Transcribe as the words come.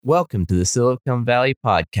Welcome to the Silicon Valley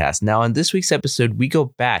Podcast. Now, on this week's episode, we go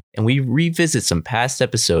back and we revisit some past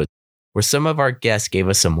episodes where some of our guests gave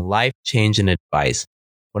us some life-changing advice.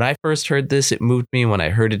 When I first heard this, it moved me. When I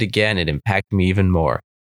heard it again, it impacted me even more.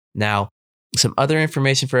 Now, some other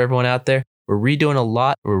information for everyone out there. We're redoing a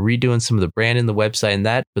lot. We're redoing some of the branding, the website, and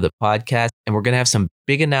that for the podcast. And we're going to have some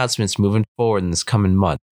big announcements moving forward in this coming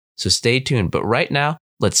month. So stay tuned. But right now,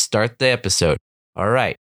 let's start the episode. All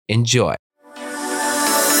right, enjoy.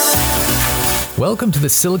 Welcome to the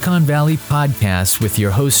Silicon Valley Podcast with your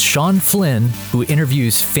host, Sean Flynn, who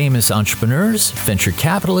interviews famous entrepreneurs, venture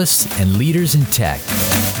capitalists, and leaders in tech.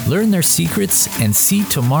 Learn their secrets and see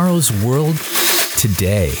tomorrow's world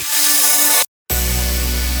today.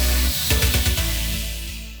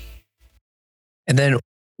 And then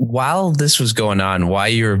while this was going on, while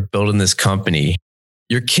you were building this company,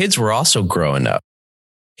 your kids were also growing up.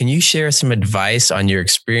 Can you share some advice on your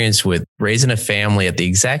experience with raising a family at the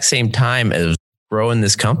exact same time as growing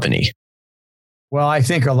this company? Well, I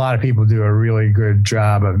think a lot of people do a really good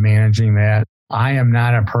job of managing that. I am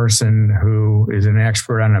not a person who is an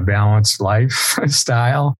expert on a balanced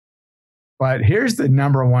lifestyle, but here's the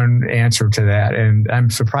number one answer to that. And I'm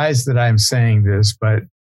surprised that I'm saying this, but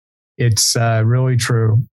it's really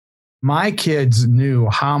true. My kids knew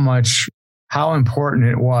how important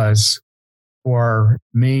it was for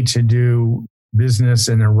me to do business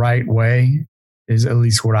in the right way, is at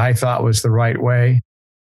least what I thought was the right way.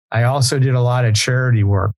 I also did a lot of charity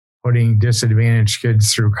work, putting disadvantaged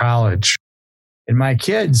kids through college. And my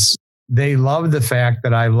kids, they loved the fact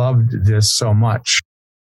that I loved this so much.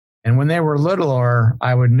 And when they were littler,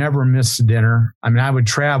 I would never miss dinner. I mean, I would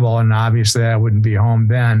travel, and obviously I wouldn't be home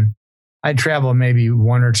then. I'd travel maybe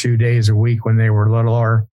 1 or 2 days a week when they were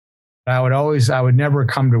littler. But I would never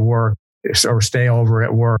come to work or stay over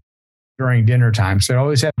at work during dinner time. So I'd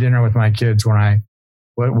always have dinner with my kids when I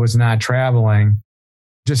was not traveling.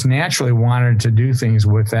 Just naturally wanted to do things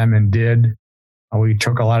with them and did. We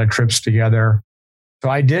took a lot of trips together.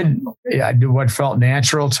 So I did what felt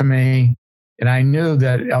natural to me. And I knew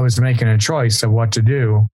that I was making a choice of what to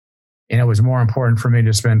do. And it was more important for me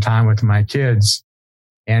to spend time with my kids.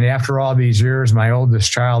 And after all these years, my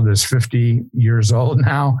oldest child is 50 years old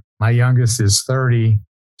now. My youngest is 30.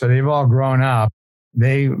 So they've all grown up.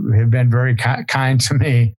 They have been very kind to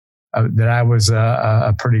me that I was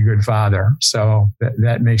a pretty good father. So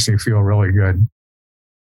that makes me feel really good.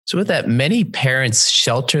 So with that, many parents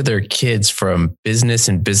shelter their kids from business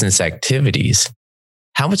and business activities.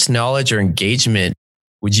 How much knowledge or engagement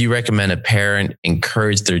would you recommend a parent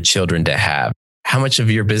encourage their children to have? How much of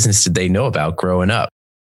your business did they know about growing up?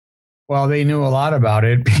 Well, they knew a lot about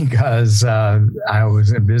it because I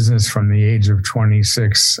was in business from the age of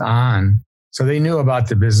 26 on. So they knew about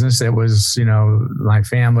the business. It was, my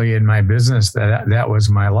family and my business. That was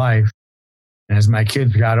my life. And as my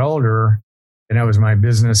kids got older, then it was my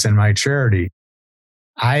business and my charity.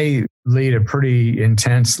 I lead a pretty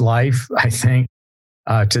intense life, I think,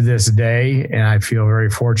 to this day. And I feel very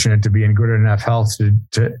fortunate to be in good enough health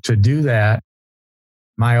to do that.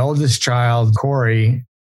 My oldest child, Corey,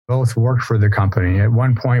 both worked for the company. At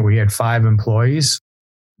one point, we had 5 employees.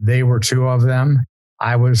 They were 2 of them.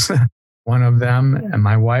 I was one of them, and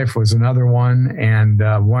my wife was another one, and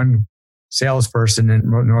one salesperson in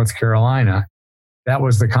North Carolina. That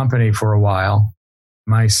was the company for a while.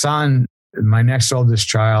 My son, my next oldest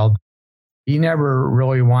child, he never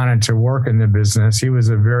really wanted to work in the business. He was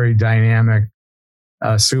a very dynamic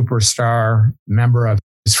superstar member of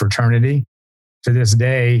his fraternity. To this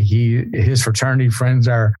day, his fraternity friends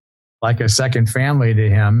are like a second family to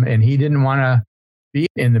him, and he didn't want to be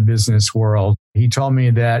in the business world. He told me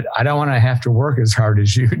that I don't want to have to work as hard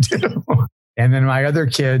as you do. And then my other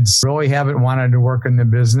kids really haven't wanted to work in the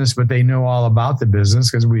business, but they knew all about the business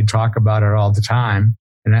because we talk about it all the time.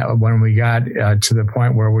 And when we got to the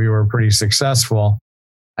point where we were pretty successful,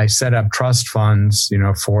 I set up trust funds,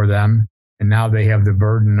 for them. And now they have the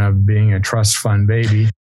burden of being a trust fund baby,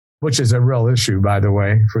 which is a real issue, by the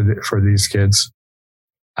way, for these kids.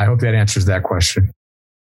 I hope that answers that question.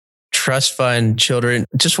 Trust fund children.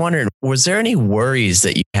 Just wondering, was there any worries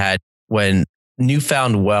that you had when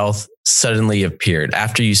newfound wealth suddenly appeared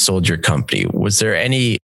after you sold your company? Was there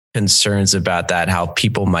any concerns about that, how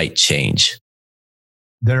people might change?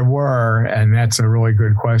 There were, and that's a really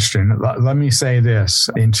good question. Let me say this.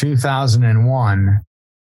 In 2001,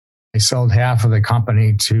 I sold half of the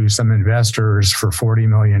company to some investors for $40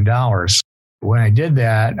 million. When I did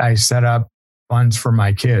that, I set up funds for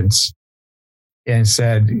my kids and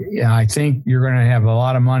said, I think you're going to have a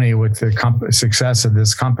lot of money with the success of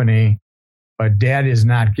this company, but Dad is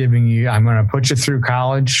not giving you, I'm going to put you through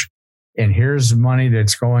college. And here's money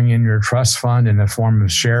that's going in your trust fund in the form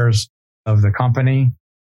of shares of the company.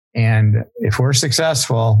 And if we're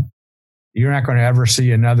successful, you're not going to ever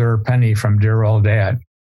see another penny from dear old dad,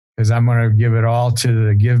 because I'm going to give it all to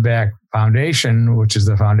the Give Back Foundation, which is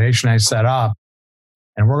the foundation I set up.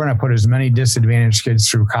 And we're going to put as many disadvantaged kids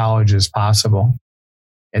through college as possible.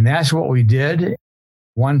 And that's what we did.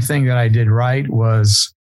 One thing that I did right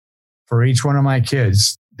was for each one of my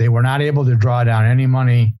kids, they were not able to draw down any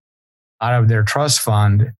money out of their trust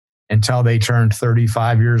fund until they turned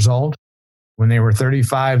 35 years old. When they were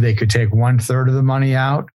 35, they could take 1/3 of the money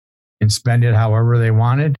out and spend it however they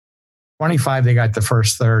wanted. 25, they got the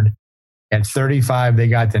first third. At 35, they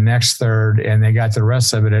got the next third, and they got the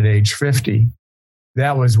rest of it at age 50.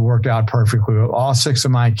 That was worked out perfectly. All 6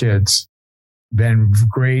 of my kids been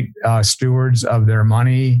great stewards of their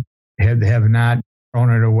money, have not thrown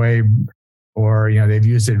it away, or they've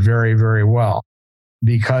used it very, very well,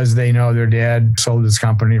 because they know their dad sold his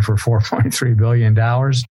company for $4.3 billion.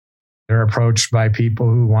 They're approached by people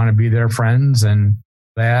who want to be their friends and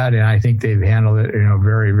that, and I think they've handled it,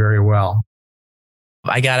 very, very well.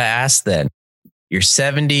 I got to ask then, you're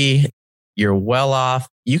 70, you're well off.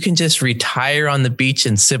 You can just retire on the beach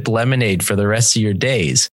and sip lemonade for the rest of your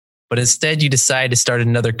days. But instead you decide to start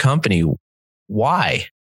another company. Why?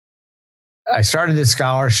 I started this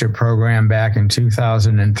scholarship program back in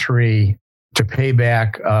 2003 to pay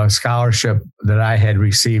back a scholarship that I had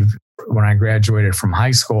received when I graduated from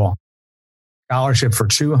high school. Scholarship for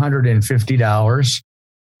 $250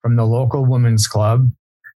 from the local women's club.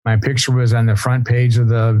 My picture was on the front page of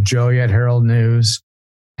the Joliet Herald News.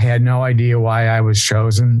 I had no idea why I was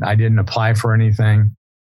chosen. I didn't apply for anything,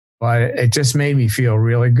 but it just made me feel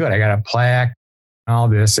really good. I got a plaque and all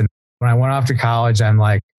this. And when I went off to college, I'm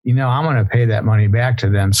like, I'm going to pay that money back to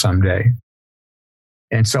them someday.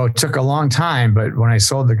 And so it took a long time, but when I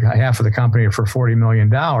sold the half of the company for $40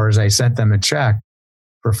 million, I sent them a check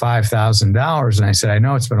for $5,000. And I said, I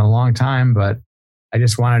know it's been a long time, but I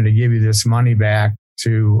just wanted to give you this money back,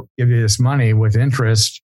 to give you this money with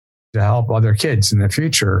interest to help other kids in the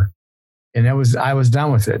future. And I was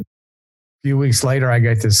done with it. A few weeks later, I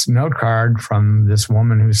get this note card from this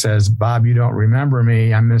woman who says, Bob, you don't remember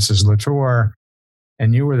me. I'm Mrs. Latour.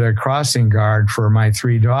 And you were the crossing guard for my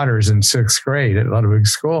 3 daughters in 6th grade at Ludwig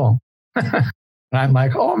School. And I'm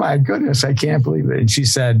like, oh my goodness, I can't believe it. And she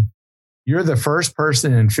said, you're the first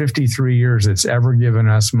person in 53 years that's ever given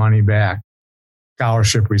us money back,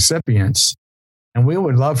 scholarship recipients. And we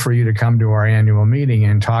would love for you to come to our annual meeting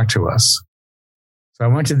and talk to us. So I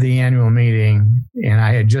went to the annual meeting, and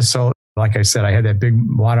I had just sold, like I said, I had that big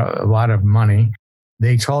lot of money.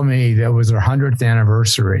 They told me that was their 100th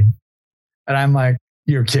anniversary. And I'm like,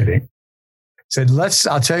 you're kidding. Said,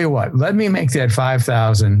 I'll tell you what, let me make that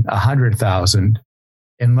 5,000, 100,000,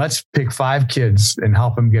 and let's pick 5 kids and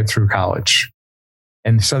help them get through college.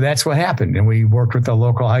 And so that's what happened. And we worked with the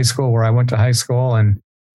local high school where I went to high school, and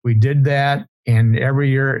we did that. And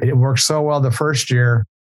every year it worked so well. The first year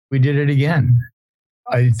we did it again.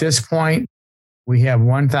 At this point, we have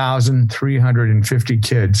 1,350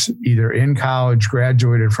 kids either in college,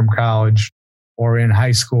 graduated from college, or in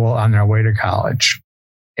high school on their way to college.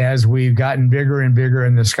 As we've gotten bigger and bigger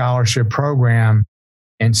in the scholarship program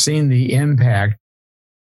and seen the impact,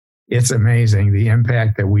 it's amazing the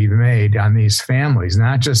impact that we've made on these families,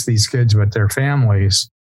 not just these kids, but their families.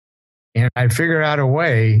 And I figured out a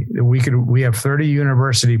way that we have 30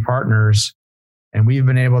 university partners, and we've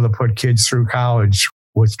been able to put kids through college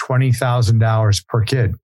with $20,000 per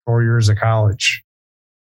kid, 4 years of college.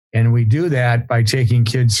 And we do that by taking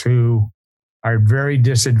kids who are very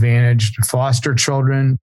disadvantaged, foster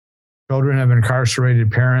children, children of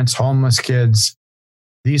incarcerated parents, homeless kids.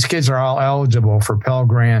 These kids are all eligible for Pell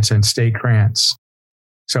Grants and state grants.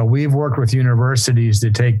 So we've worked with universities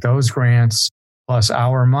to take those grants plus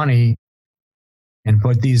our money and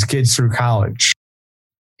put these kids through college.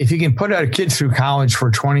 If you can put a kid through college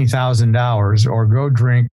for $20,000 or go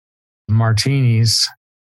drink martinis,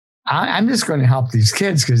 I'm just going to help these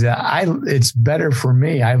kids because it's better for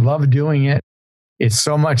me. I love doing it. It's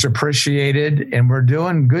so much appreciated, and we're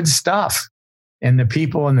doing good stuff. And the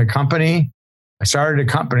people in the company, I started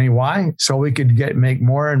a company. Why? So we could make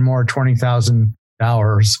more and more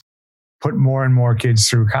 $20,000, put more and more kids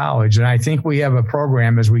through college. And I think we have a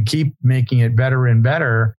program as we keep making it better and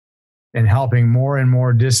better and helping more and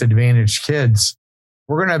more disadvantaged kids.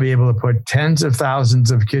 We're going to be able to put tens of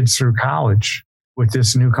thousands of kids through college with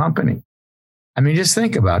this new company. I mean, just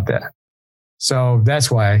think about that. So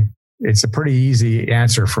that's why it's a pretty easy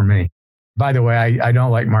answer for me. By the way, I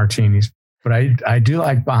don't like martinis, but I do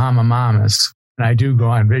like Bahama Mamas, and I do go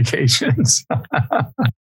on vacations.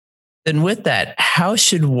 Then with that, how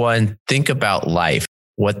should one think about life,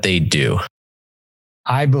 what they do?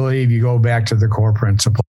 I believe you go back to the core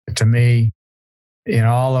principle. To me, in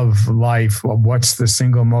all of life, what's the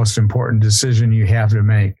single most important decision you have to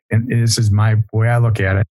make? And this is my way I look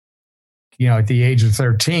at it. At the age of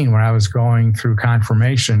 13, when I was going through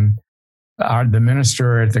confirmation, the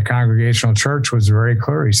minister at the Congregational Church was very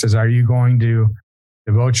clear. He says, are you going to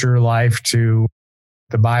devote your life to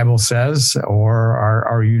the Bible says, or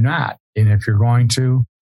are you not? And if you're going to,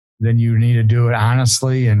 then you need to do it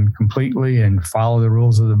honestly and completely and follow the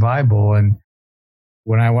rules of the Bible. And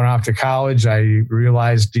when I went off to college, I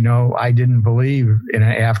realized, I didn't believe in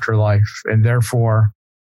an afterlife. And therefore,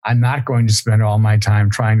 I'm not going to spend all my time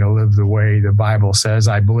trying to live the way the Bible says.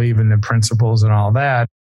 I believe in the principles and all that.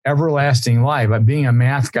 Everlasting life. But being a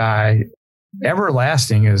math guy,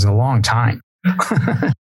 everlasting is a long time.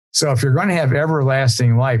 So if you're going to have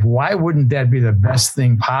everlasting life, why wouldn't that be the best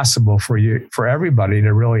thing possible for you, for everybody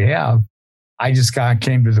to really have? I just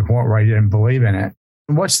came to the point where I didn't believe in it.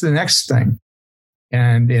 And what's the next thing?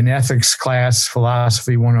 And in ethics class,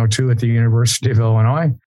 Philosophy 102 at the University of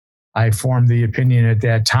Illinois, I formed the opinion at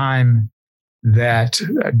that time that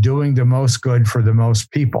doing the most good for the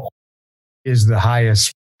most people is the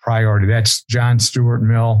highest priority. That's John Stuart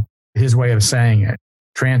Mill, his way of saying it.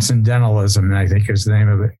 Transcendentalism, I think, is the name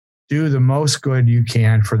of it. Do the most good you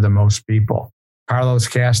can for the most people. Carlos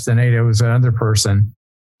Castaneda was another person.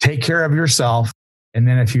 Take care of yourself. And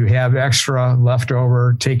then if you have extra left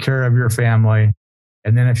over, take care of your family.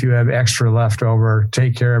 And then if you have extra left over,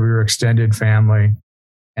 take care of your extended family.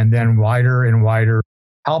 And then wider and wider,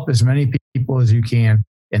 help as many people as you can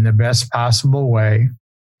in the best possible way.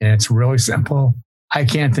 And it's really simple. I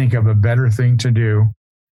can't think of a better thing to do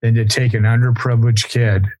than to take an underprivileged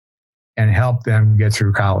kid and help them get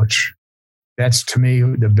through college. That's, to me,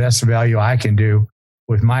 the best value I can do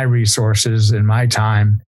with my resources and my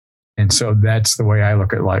time. And so that's the way I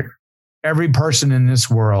look at life. Every person in this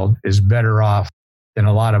world is better off than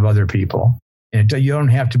a lot of other people. And you don't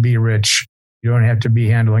have to be rich. You don't have to be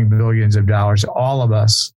handling billions of dollars. All of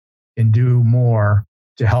us can do more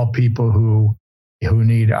to help people who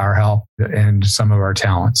need our help and some of our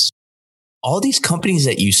talents. All these companies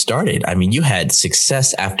that you started, you had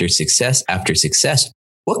success after success after success.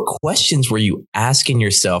 What questions were you asking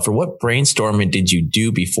yourself, or what brainstorming did you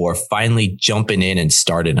do before finally jumping in and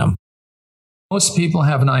starting them? Most people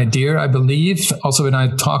have an idea, I believe, also when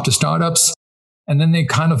I talk to startups, and then they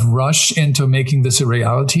kind of rush into making this a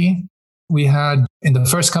reality. We had, in the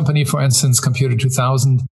first company, for instance, Computer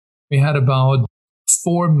 2000, we had about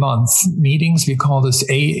 4-month meetings. We call this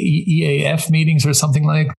EAF meetings or something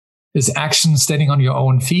like this, action standing on your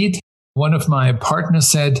own feet. One of my partners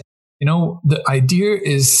said, the idea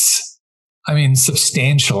is,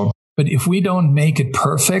 substantial, but if we don't make it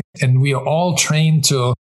perfect, and we are all trained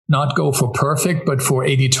to not go for perfect, but for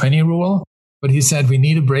 80-20 rule. But he said, we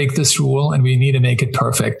need to break this rule and we need to make it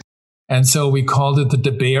perfect. And so we called it the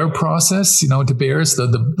DeBeer process. De Beers,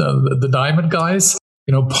 the diamond guys,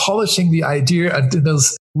 polishing the idea until it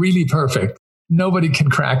was really perfect. Nobody can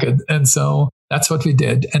crack it. And so that's what we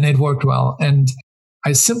did. And it worked well. And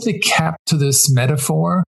I simply kept to this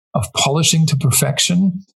metaphor of polishing to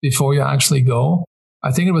perfection before you actually go.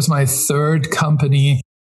 I think it was my third company.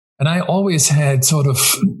 And I always had sort of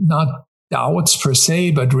not doubts per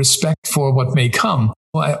se, but respect for what may come.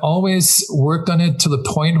 I always worked on it to the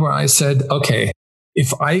point where I said, okay,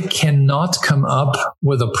 if I cannot come up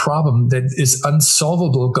with a problem that is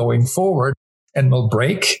unsolvable going forward and will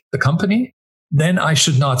break the company, then I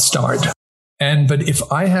should not start. But if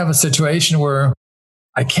I have a situation where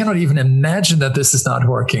I cannot even imagine that this is not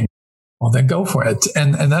working, well, then go for it.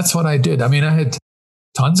 And that's what I did. I had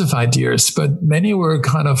tons of ideas, but many were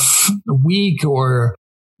kind of weak or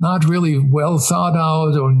not really well thought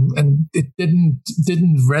out, and it didn't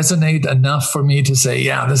resonate enough for me to say,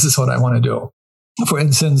 yeah, this is what I want to do. For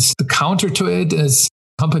instance, the counter to it is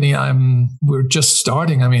a company we're just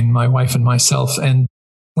starting. My wife and myself. And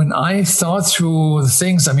when I thought through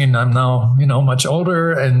things, I'm now, much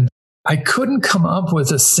older, and I couldn't come up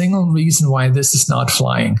with a single reason why this is not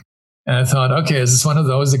flying. And I thought, okay, this is one of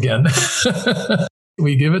those again.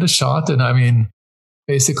 We give it a shot. And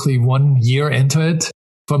basically 1 year into it,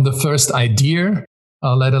 from the first idea,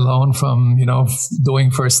 let alone from,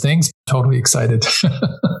 doing first things, totally excited.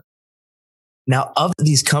 Now, of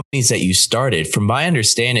these companies that you started, from my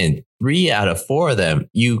understanding, 3 out of 4 of them,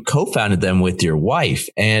 you co-founded them with your wife.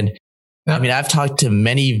 And I've talked to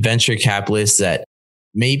many venture capitalists that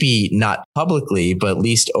maybe not publicly, but at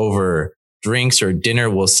least over drinks or dinner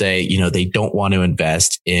will say, they don't want to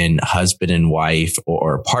invest in husband and wife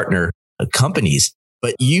or partner companies.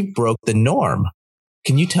 but you broke the norm.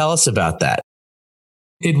 Can you tell us about that?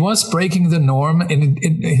 It was breaking the norm.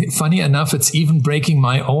 And funny enough, it's even breaking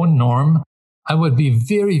my own norm. I would be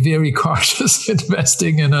very, very cautious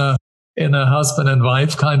investing in a husband and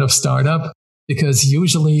wife kind of startup, because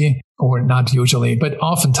usually, or not usually, but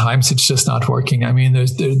oftentimes it's just not working. I mean,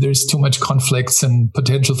 there's too much conflicts and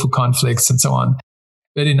potential for conflicts and so on.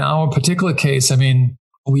 But in our particular case, I mean,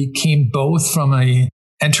 we came both from a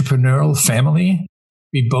entrepreneurial family.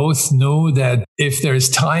 We both knew that if there's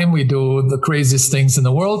time, we do the craziest things in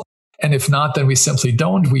the world. And if not, then we simply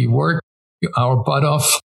don't. We work our butt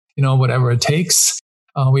off, whatever it takes.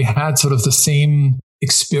 We had sort of the same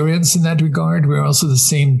experience in that regard. We're also the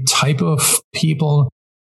same type of people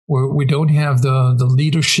where we don't have the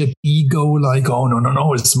leadership ego, like, oh,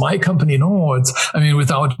 no, it's my company. No,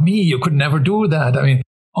 without me, you could never do that. I mean,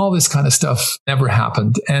 all this kind of stuff never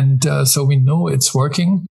happened. And so we know it's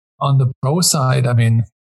working. On the pro side, I mean,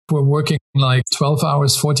 we're working like 12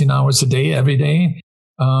 hours, 14 hours a day, every day.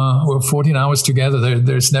 We're 14 hours together.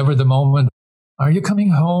 There's never the moment, are you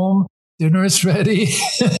coming home? Dinner is ready.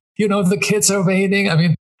 The kids are waiting. I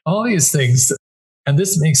mean, all these things. And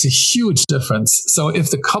this makes a huge difference. So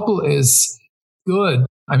if the couple is good,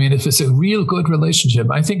 I mean, if it's a real good relationship,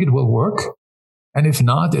 I think it will work. And if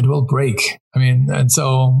not, it will break. I mean, and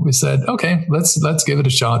so we said, okay, let's give it a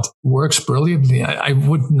shot. Works brilliantly. I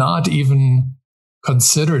would not even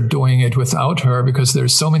consider doing it without her, because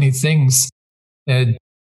there's so many things that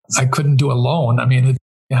I couldn't do alone. I mean,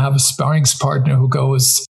 you have a sparrings partner who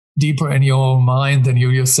goes deeper in your mind than you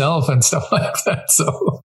yourself and stuff like that.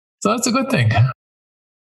 So that's a good thing.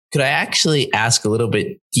 Could I actually ask a little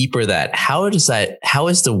bit deeper that how is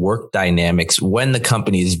the work dynamics when the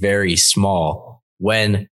company is very small?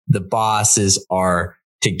 When the bosses are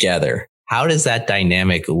together, how does that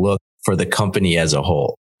dynamic look for the company as a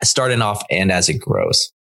whole, starting off and as it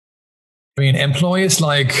grows? I mean, employees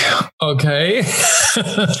like, okay,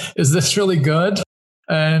 is this really good?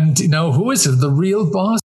 And, who is it? The real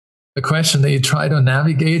boss? The question that you try to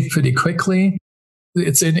navigate pretty quickly.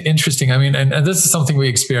 It's interesting. I mean, and this is something we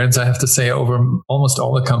experience, I have to say, over almost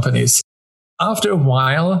all the companies. After a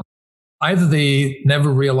while, either they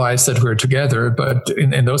never realized that we're together, but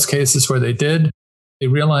in those cases where they did, they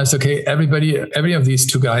realized, okay, every of these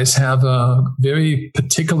two guys have a very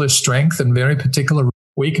particular strength and very particular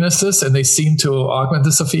weaknesses, and they seem to augment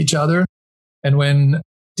this of each other. And when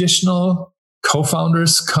additional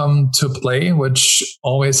co-founders come to play, which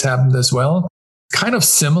always happened as well, kind of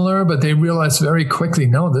similar, but they realize very quickly,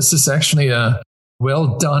 no, this is actually a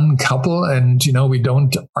well-done couple, and, we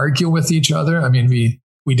don't argue with each other. I mean,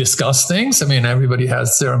 we discuss things. I mean, everybody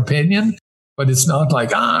has their opinion, but it's not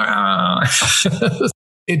like,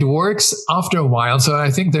 It works after a while. So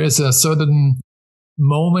I think there's a certain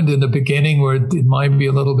moment in the beginning where it might be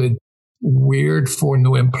a little bit weird for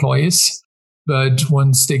new employees. But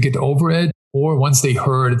once they get over it, or once they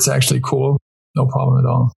heard it's actually cool, no problem at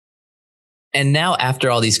all. And now after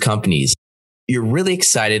all these companies, you're really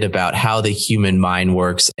excited about how the human mind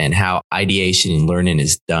works and how ideation and learning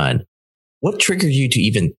is done. What triggered you to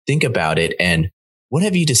even think about it, and what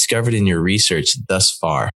have you discovered in your research thus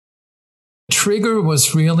far? Trigger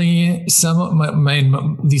was really some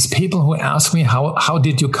of these people who asked me, how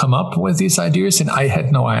did you come up with these ideas? And I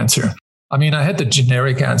had no answer. I mean, I had the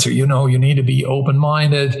generic answer. You need to be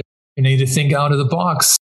open-minded. You need to think out of the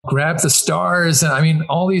box, grab the stars. And I mean,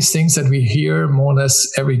 all these things that we hear more or less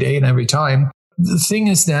every day and every time. The thing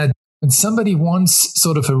is that when somebody wants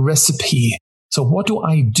sort of a recipe, so what do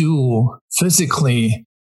I do physically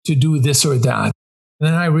to do this or that? And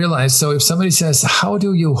then I realized, so if somebody says, how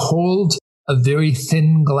do you hold a very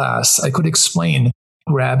thin glass? I could explain,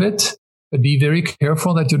 grab it, but be very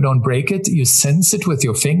careful that you don't break it. You sense it with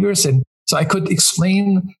your fingers. And so I could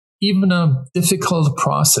explain even a difficult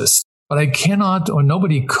process, but I cannot, or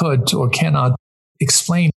nobody could or cannot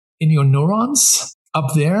explain in your neurons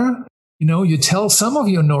up there. You tell some of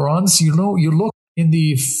your neurons, you look in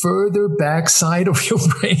the further backside of your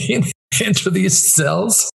brain into these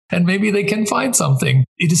cells, and maybe they can find something.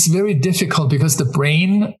 It is very difficult because the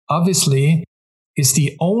brain obviously is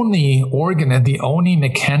the only organ and the only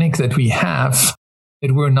mechanic that we have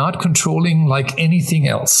that we're not controlling like anything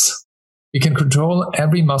else. We can control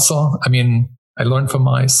every muscle. I mean, I learned from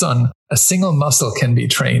my son, a single muscle can be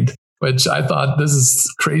trained, which I thought this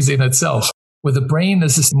is crazy in itself. With the brain,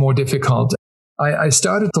 this is more difficult. I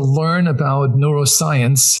started to learn about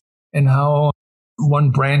neuroscience and how one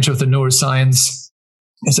branch of the neuroscience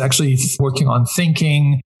is actually working on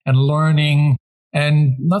thinking and learning,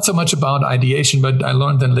 and not so much about ideation, but I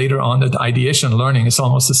learned then later on that ideation and learning is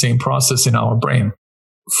almost the same process in our brain.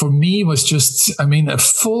 for me was just, a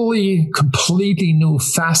fully, completely new,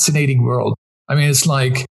 fascinating world. It's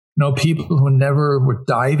like, people who never were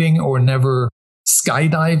diving or never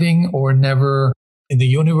skydiving or never in the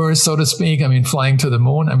universe, so to speak. Flying to the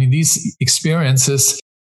moon. These experiences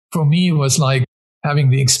for me was like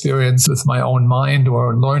having the experience with my own mind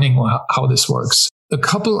or learning how this works. A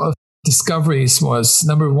couple of discoveries was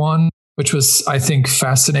number one, which was, I think,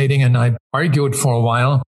 fascinating. And I argued for a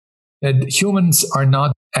while that humans are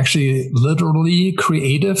not actually literally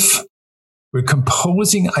creative. We're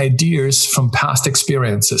composing ideas from past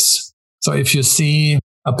experiences. So if you see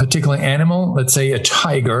a particular animal, let's say a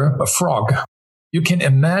tiger, a frog, you can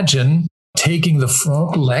imagine taking the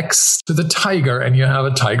frog legs to the tiger and you have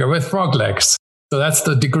a tiger with frog legs. So that's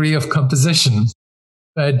the degree of composition.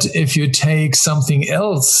 But if you take something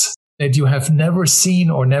else that you have never seen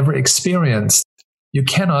or never experienced, you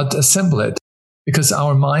cannot assemble it because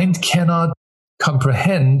our mind cannot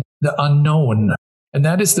comprehend the unknown. And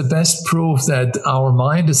that is the best proof that our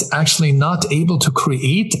mind is actually not able to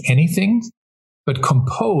create anything, but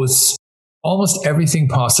compose almost everything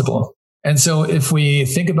possible. And so if we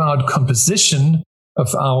think about composition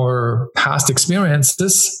of our past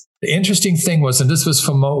experiences, the interesting thing was, and this was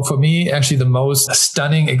for me actually the most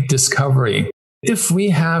stunning discovery, if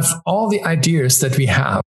we have all the ideas that we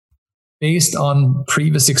have based on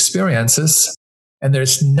previous experiences, and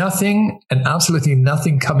there's nothing and absolutely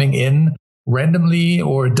nothing coming in randomly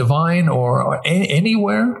or divine or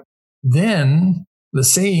anywhere, then the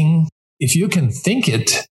saying, if you can think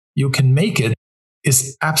it, you can make it,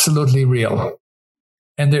 is absolutely real.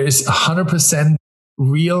 And there is 100%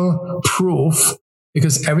 real proof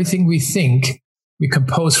because everything we think, we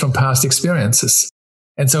compose from past experiences.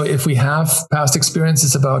 And so if we have past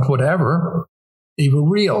experiences about whatever, they were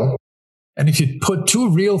real. And if you put two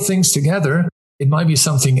real things together, it might be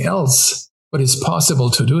something else, but it's possible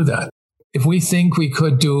to do that. If we think we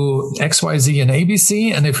could do X, Y, Z, and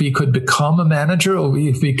ABC, and if we could become a manager, or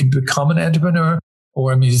if we could become an entrepreneur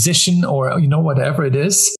or a musician or, whatever it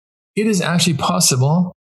is actually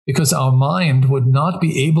possible because our mind would not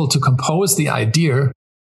be able to compose the idea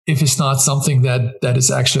if it's not something that is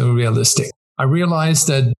actually realistic. I realized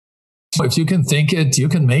that if you can think it, you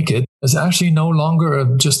can make it. It's actually no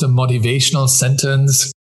longer just a motivational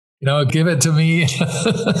sentence, give it to me.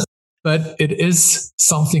 But it is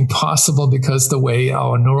something possible because the way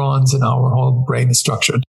our neurons and our whole brain is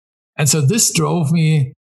structured. And so this drove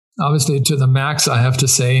me obviously to the max, I have to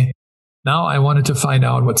say. Now I wanted to find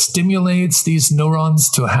out what stimulates these neurons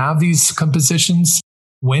to have these compositions.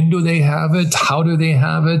 When do they have it? How do they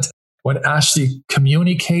have it? What actually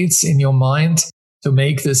communicates in your mind to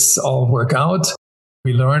make this all work out?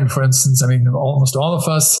 We learned, for instance, almost all of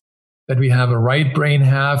us, that we have a right brain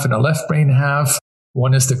half and a left brain half.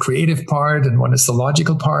 One is the creative part and one is the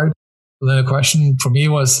logical part. So then the question for me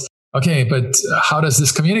was, okay, but how does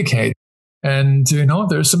this communicate? And,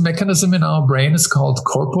 there's a mechanism in our brain. It's called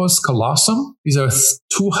corpus callosum. These are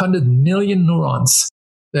 200 million neurons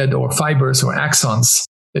or fibers or axons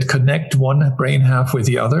that connect one brain half with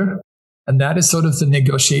the other. And that is sort of the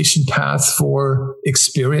negotiation path for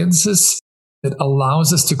experiences that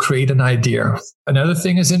allows us to create an idea. Another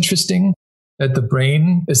thing is interesting, that the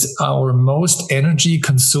brain is our most energy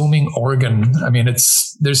consuming organ.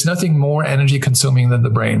 There's nothing more energy consuming than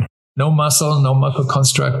the brain. No muscle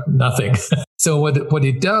construct, nothing. So what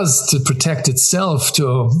it does to protect itself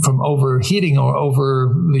from overheating or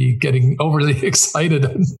getting overly excited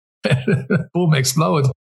and boom, explode,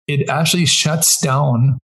 it actually shuts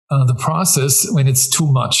down the process when it's too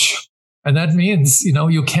much. And that means,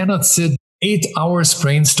 you cannot sit 8 hours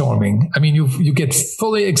brainstorming. You get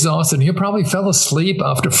fully exhausted. You probably fell asleep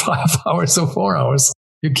after 5 hours or 4 hours.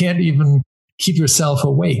 You can't even keep yourself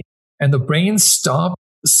awake. And the brain stops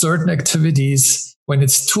certain activities when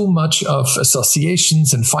it's too much of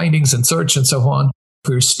associations and findings and search and so on.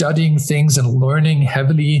 If you're studying things and learning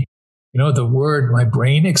heavily, the word "my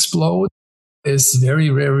brain explode" is very,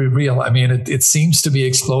 very real. It seems to be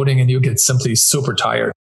exploding and you get simply super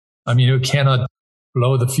tired. You cannot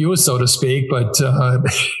blow the fuse, so to speak, but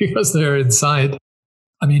because they're inside.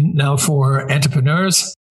 Now for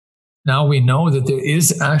entrepreneurs, now we know that there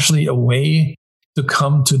is actually a way to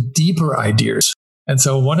come to deeper ideas. And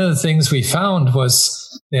so one of the things we found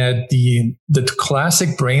was that the classic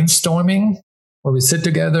brainstorming, where we sit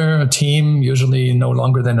together, a team, usually no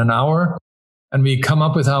longer than an hour, and we come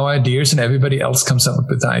up with our ideas and everybody else comes up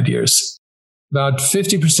with ideas. About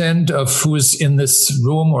 50% of who's in this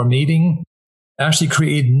room or meeting actually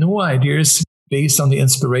create new ideas based on the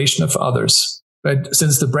inspiration of others. But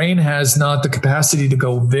since the brain has not the capacity to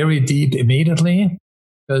go very deep immediately,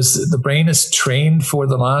 because the brain is trained for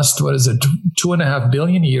the last, 2.5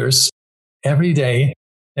 billion years every day,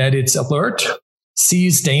 that it's alert,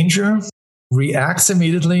 sees danger, reacts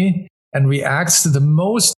immediately, and reacts to the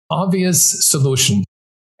most obvious solution.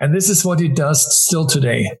 And this is what it does still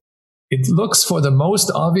today. It looks for the most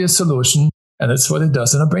obvious solution, and that's what it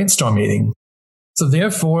does in a brainstorm meeting. So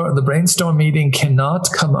therefore, the brainstorm meeting cannot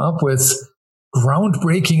come up with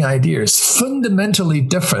groundbreaking ideas, fundamentally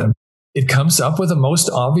different. It comes up with the most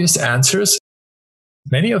obvious answers.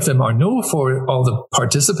 Many of them are new for all the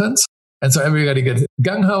participants. And so everybody gets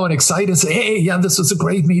gung-ho and excited and say, hey, yeah, this was a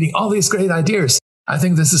great meeting. All these great ideas. I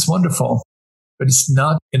think this is wonderful. But it's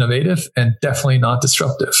not innovative and definitely not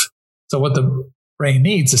disruptive. So what the brain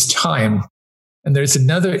needs is time. And there's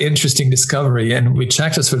another interesting discovery. And we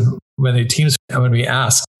checked this when we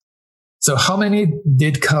asked. So how many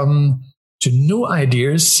did come to new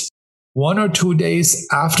ideas 1 or 2 days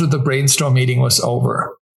after the brainstorm meeting was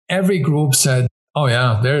over? Every group said, oh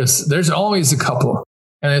yeah, there's always a couple.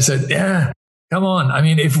 And I said, yeah, come on. I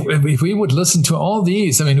mean, if we would listen to all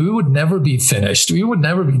these, I mean, we would never be finished. We would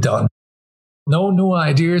never be done. No new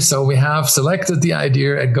ideas. So we have selected the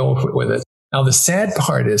idea and go with it. Now, the sad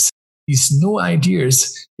part is these new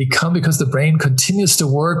ideas, they come because the brain continues to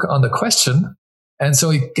work on the question. And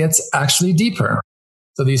so it gets actually deeper.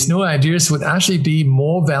 So these new ideas would actually be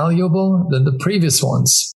more valuable than the previous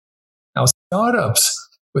ones. Now, startups,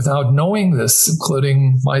 without knowing this,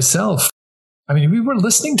 including myself, I mean, we were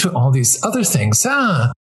listening to all these other things.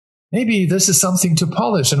 Maybe this is something to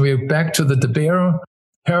polish. And we're back to the De Beer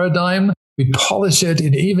paradigm. We polish it.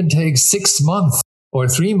 It even takes 6 months or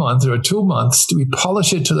 3 months or 2 months. We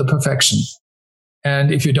polish it to the perfection.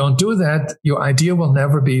 And if you don't do that, your idea will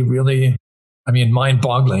never be really,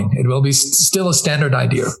 mind-boggling. It will be still a standard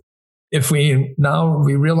idea. If we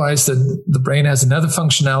realize that the brain has another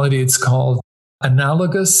functionality, it's called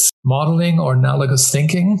analogous modeling or analogous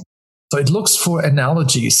thinking. So it looks for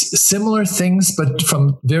analogies, similar things, but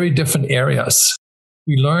from very different areas.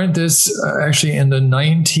 We learned this actually in the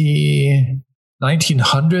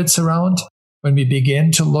 1900s around, when we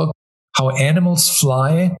began to look how animals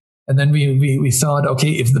fly. And then we thought,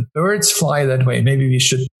 okay, if the birds fly that way, maybe we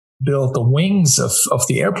should build the wings of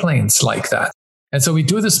the airplanes like that. And so we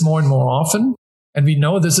do this more and more often, and we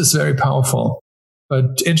know this is very powerful.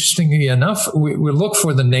 But interestingly enough, we look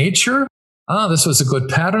for the nature. This was a good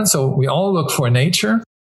pattern. So we all look for nature.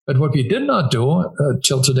 But what we did not do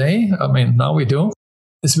till today, now we do,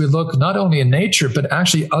 is we look not only in nature, but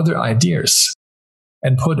actually other ideas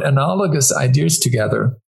and put analogous ideas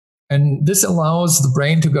together. And this allows the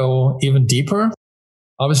brain to go even deeper.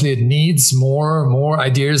 Obviously, it needs more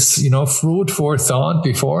ideas, food for thought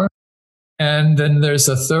before. And then there's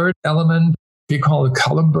a third element we call a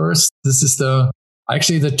column burst. This is the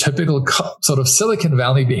typical sort of Silicon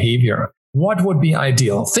Valley behavior. What would be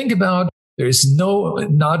ideal? Think about there's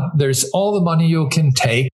all the money you can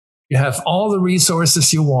take. You have all the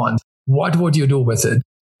resources you want. What would you do with it?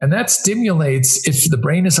 And that stimulates, if the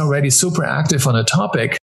brain is already super active on a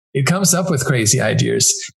topic, it comes up with crazy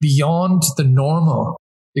ideas beyond the normal,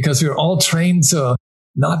 because we're all trained to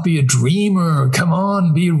not be a dreamer. Come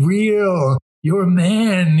on, be real. You're a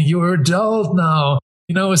man. You're adult now.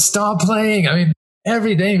 Stop playing.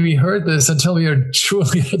 Every day we heard this until we are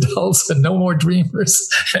truly adults and no more dreamers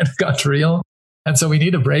and got real. And so we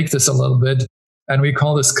need to break this a little bit. And we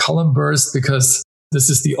call this column burst because this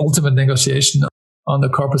is the ultimate negotiation on the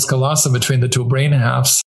corpus callosum between the two brain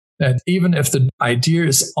halves. That even if the idea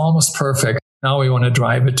is almost perfect, now we want to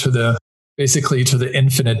drive it to the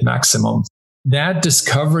infinite maximum. That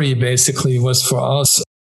discovery basically was for us,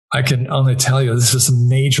 I can only tell you, this was a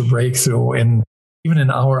major breakthrough even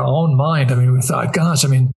in our own mind. We thought, gosh,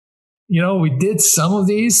 we did some of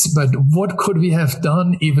these, but what could we have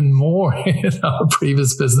done even more in our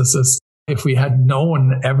previous businesses if we had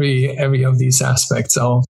known every of these aspects?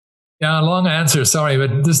 So, yeah, long answer. Sorry,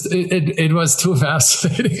 but it was too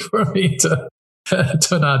fascinating for me to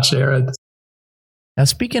not share it. Now,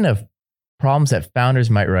 speaking of problems that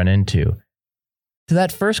founders might run into, to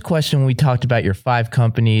that first question, we talked about your 5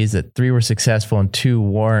 companies, that 3 were successful and 2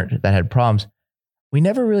 weren't, that had problems. We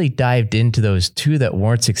never really dived into those 2 that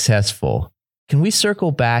weren't successful. Can we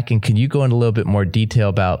circle back and can you go into a little bit more detail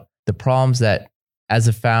about the problems that as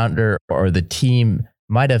a founder or the team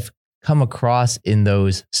might have come across in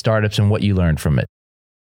those startups and what you learned from it?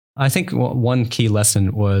 I think one key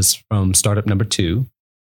lesson was from startup number 2.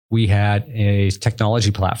 We had a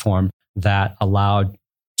technology platform that allowed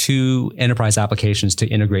 2 enterprise applications to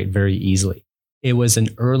integrate very easily. It was an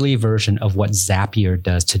early version of what Zapier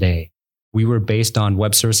does today. We were based on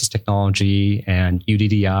web services technology and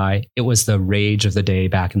UDDI. It was the rage of the day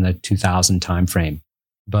back in the 2000 timeframe.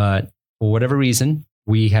 But for whatever reason,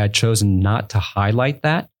 we had chosen not to highlight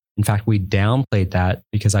that. In fact, we downplayed that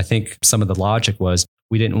because I think some of the logic was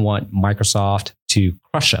we didn't want Microsoft to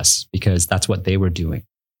crush us because that's what they were doing.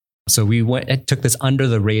 So we took this under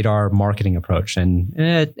the radar marketing approach, and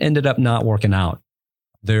it ended up not working out.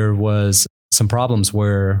 There was some problems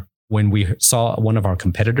where when we saw one of our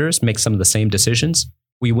competitors make some of the same decisions,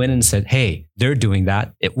 we went and said, hey, they're doing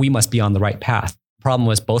that. We must be on the right path. Problem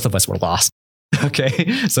was both of us were lost.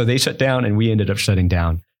 Okay. So they shut down and we ended up shutting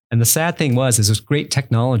down. And the sad thing was, is this great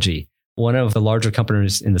technology. One of the larger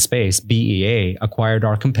companies in the space, BEA, acquired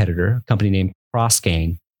our competitor, a company named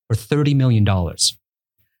Crossgain, for $30 million.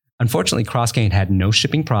 Unfortunately, Crossgain had no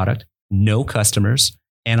shipping product, no customers,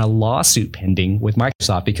 and a lawsuit pending with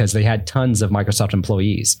Microsoft because they had tons of Microsoft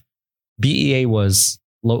employees. BEA was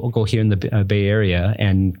local here in the Bay Area,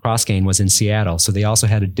 and Crossgain was in Seattle. So they also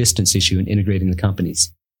had a distance issue in integrating the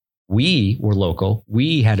companies. We were local.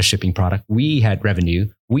 We had a shipping product. We had revenue.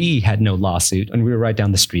 We had no lawsuit, and we were right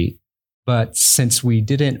down the street. But since we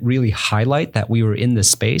didn't really highlight that we were in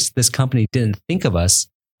this space, this company didn't think of us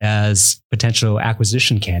as potential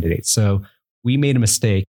acquisition candidates. So we made a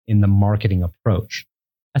mistake in the marketing approach.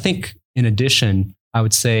 I think in addition, I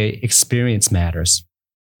would say experience matters.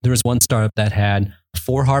 There was one startup that had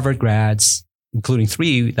 4 Harvard grads, including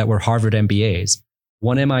 3 that were Harvard MBAs,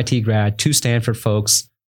 1 MIT grad, 2 Stanford folks,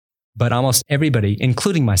 but almost everybody,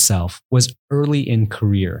 including myself, was early in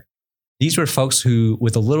career. These were folks who,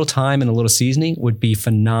 with a little time and a little seasoning, would be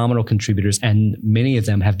phenomenal contributors, and many of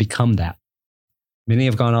them have become that. Many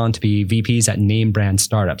have gone on to be VPs at name brand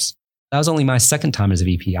startups. That was only my second time as a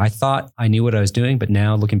VP. I thought I knew what I was doing, but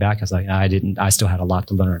now looking back, I was like, I didn't. I still had a lot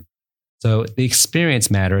to learn. So the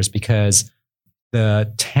experience matters because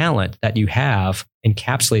the talent that you have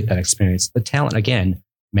encapsulate that experience. The talent, again,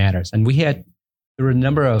 matters. And there were a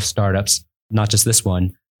number of startups, not just this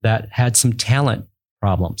one, that had some talent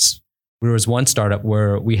problems. There was one startup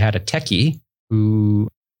where we had a techie who,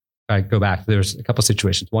 if I go back, there's a couple of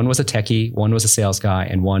situations. One was a techie, one was a sales guy,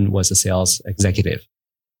 and one was a sales executive.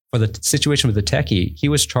 For the situation with the techie, he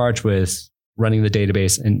was charged with running the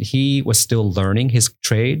database, and he was still learning his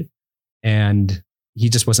trade, and he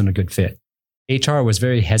just wasn't a good fit. HR was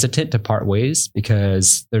very hesitant to part ways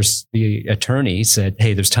because the attorney said,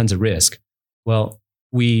 hey, there's tons of risk. Well,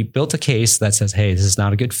 we built a case that says, hey, this is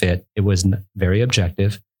not a good fit. It was very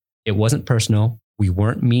objective. It wasn't personal. We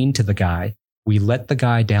weren't mean to the guy. We let the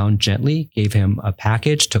guy down gently, gave him a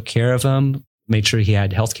package, took care of him, made sure he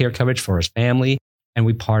had healthcare coverage for his family, and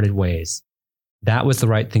we parted ways. That was the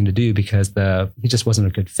right thing to do because he just wasn't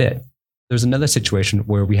a good fit. There's another situation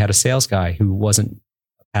where we had a sales guy who wasn't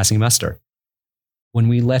passing muster. When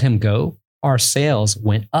we let him go, our sales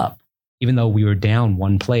went up, even though we were down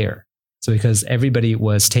 1 player. So because everybody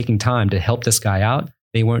was taking time to help this guy out,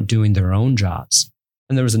 they weren't doing their own jobs.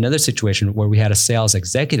 And there was another situation where we had a sales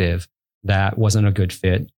executive that wasn't a good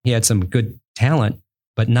fit. He had some good talent,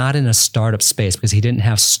 but not in a startup space because he didn't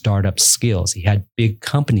have startup skills. He had big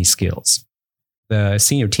company skills. The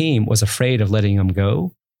senior team was afraid of letting him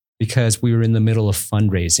go because we were in the middle of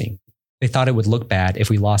fundraising. They thought it would look bad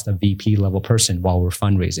if we lost a VP level person while we're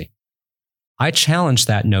fundraising. I challenged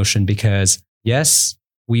that notion because yes,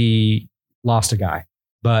 we lost a guy,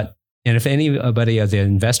 and if anybody of the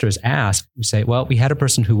investors ask, we say, well, we had a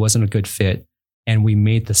person who wasn't a good fit and we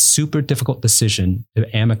made the super difficult decision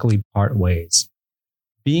to amicably part ways.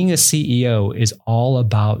 Being a CEO is all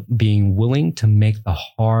about being willing to make the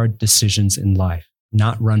hard decisions in life,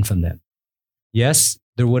 not run from them. Yes,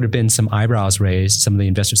 there would have been some eyebrows raised. Some of the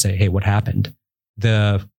investors say, hey, what happened?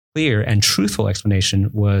 The clear and truthful explanation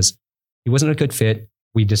was he wasn't a good fit.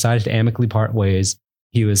 We decided to amicably part ways.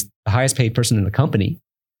 He was the highest paid person in the company.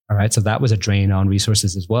 All right. So that was a drain on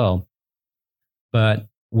resources as well. But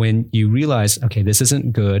when you realize, okay, this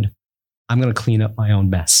isn't good, I'm going to clean up my own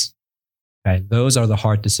mess. Okay. Those are the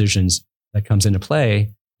hard decisions that comes into play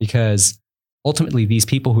because ultimately these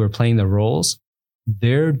people who are playing the roles,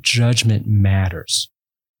 their judgment matters.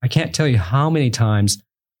 I can't tell you how many times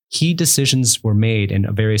key decisions were made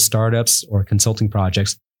in various startups or consulting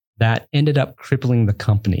projects that ended up crippling the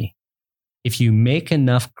company. If you make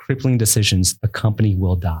enough crippling decisions, the company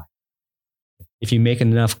will die. If you make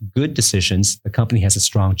enough good decisions, the company has a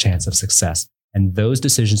strong chance of success. And those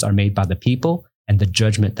decisions are made by the people and the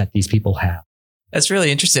judgment that these people have. That's really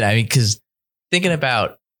interesting. I mean, because thinking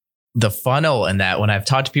about the funnel and that, when I've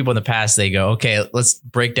talked to people in the past, they go, okay, let's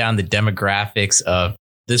break down the demographics of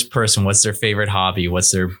this person. What's their favorite hobby?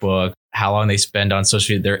 What's their book? How long they spend on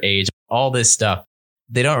social media, their age, all this stuff.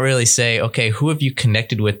 they don't really say, okay, who have you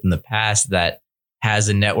connected with in the past that has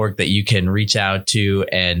a network that you can reach out to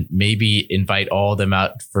and maybe invite all of them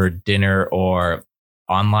out for dinner or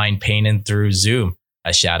online painting through Zoom.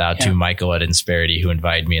 A shout out to Michael at Insperity who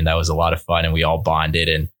invited me, and that was a lot of fun, and we all bonded,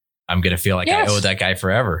 and I'm going to feel like I owe that guy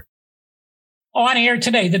forever. On air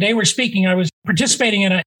today, the day we're speaking, I was participating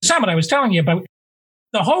in a summit I was telling you about.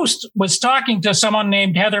 The host was talking to someone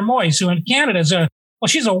named Heather Moyes, who in Canada is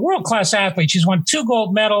she's a world-class athlete. She's won 2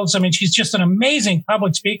 gold medals. I mean, she's just an amazing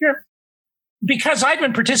public speaker. Because I'd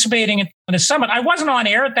been participating in a summit, I wasn't on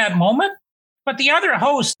air at that moment, but the other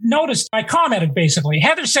host noticed I commented basically.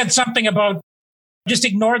 Heather said something about just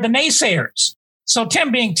ignore the naysayers. So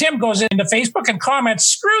Tim, being Tim, goes into Facebook and comments,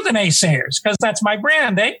 screw the naysayers, because that's my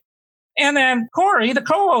brand, eh? And then Corey, the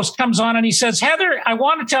co-host, comes on and he says, Heather, I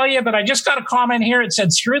want to tell you that I just got a comment here. It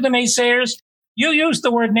said, screw the naysayers. You used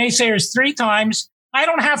the word naysayers 3 times. I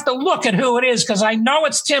don't have to look at who it is because I know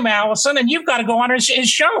it's Tim Allison and you've got to go on his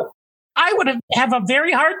show. I would have a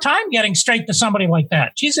very hard time getting straight to somebody like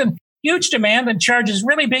that. She's in huge demand and charges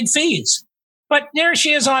really big fees. But there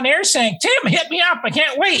she is on air saying, Tim, hit me up. I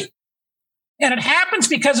can't wait. And it happens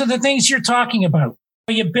because of the things you're talking about.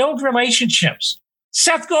 You build relationships.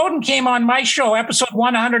 Seth Godin came on my show, episode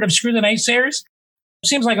 100 of Screw the Naysayers.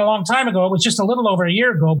 Seems like a long time ago. It was just a little over a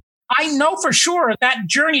year ago. I know for sure that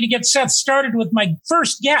journey to get Seth started with my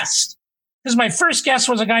first guest. Because my first guest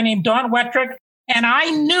was a guy named Don Wettrick. And I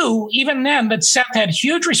knew even then that Seth had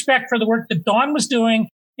huge respect for the work that Don was doing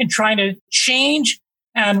in trying to change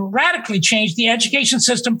and radically change the education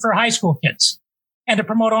system for high school kids and to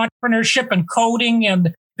promote entrepreneurship and coding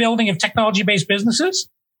and building of technology-based businesses.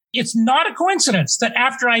 It's not a coincidence that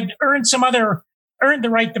after I'd earned the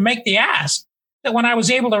right to make the ask, that when I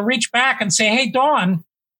was able to reach back and say, hey, Don,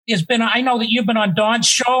 I know that you've been on Don's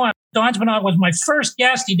show. And Don's was my first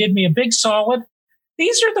guest. He did me a big solid.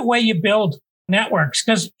 These are the way you build networks,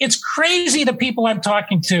 because it's crazy the people I'm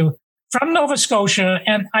talking to from Nova Scotia.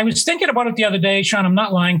 And I was thinking about it the other day, Sean, I'm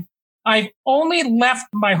not lying. I've only left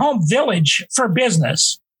my home village for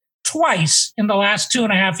business twice in the last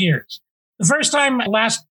 2.5 years. The first time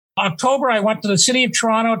last October, I went to the city of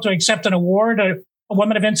Toronto to accept an award, a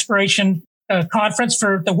Women of Inspiration conference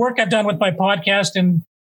for the work I've done with my podcast in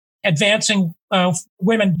advancing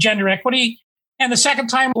women gender equity. And the second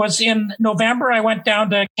time was in November. I went down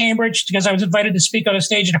to Cambridge because I was invited to speak on a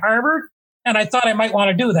stage at Harvard. And I thought I might want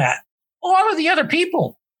to do that. All of the other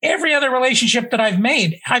people, every other relationship that I've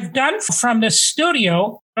made, I've done from this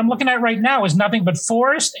studio I'm looking at right now is nothing but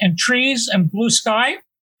forest and trees and blue sky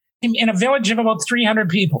in a village of about 300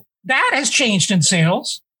 people. That has changed in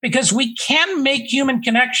sales because we can make human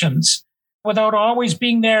connections without always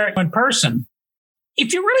being there in person.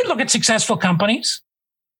 If you really look at successful companies,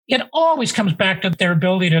 it always comes back to their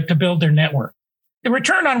ability to build their network. The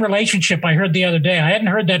return on relationship I heard the other day, I hadn't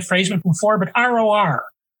heard that phrase before, but ROR,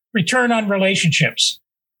 return on relationships.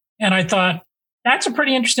 And I thought, that's a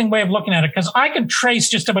pretty interesting way of looking at it because I can trace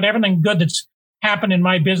just about everything good that's happened in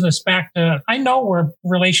my business back to, I know where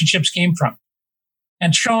relationships came from.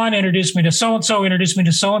 And Sean introduced me to so-and-so, introduced me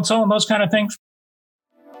to so-and-so, and those kind of things.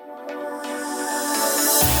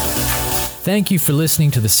 Thank you for listening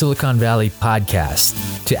to the Silicon Valley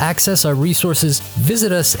Podcast. To access our resources,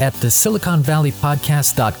 visit us at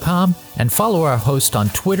thesiliconvalleypodcast.com and follow our host on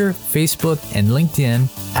Twitter, Facebook, and LinkedIn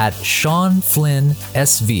at Sean Flynn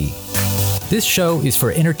SV. This show is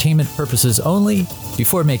for entertainment purposes only.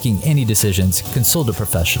 Before making any decisions, consult a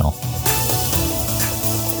professional.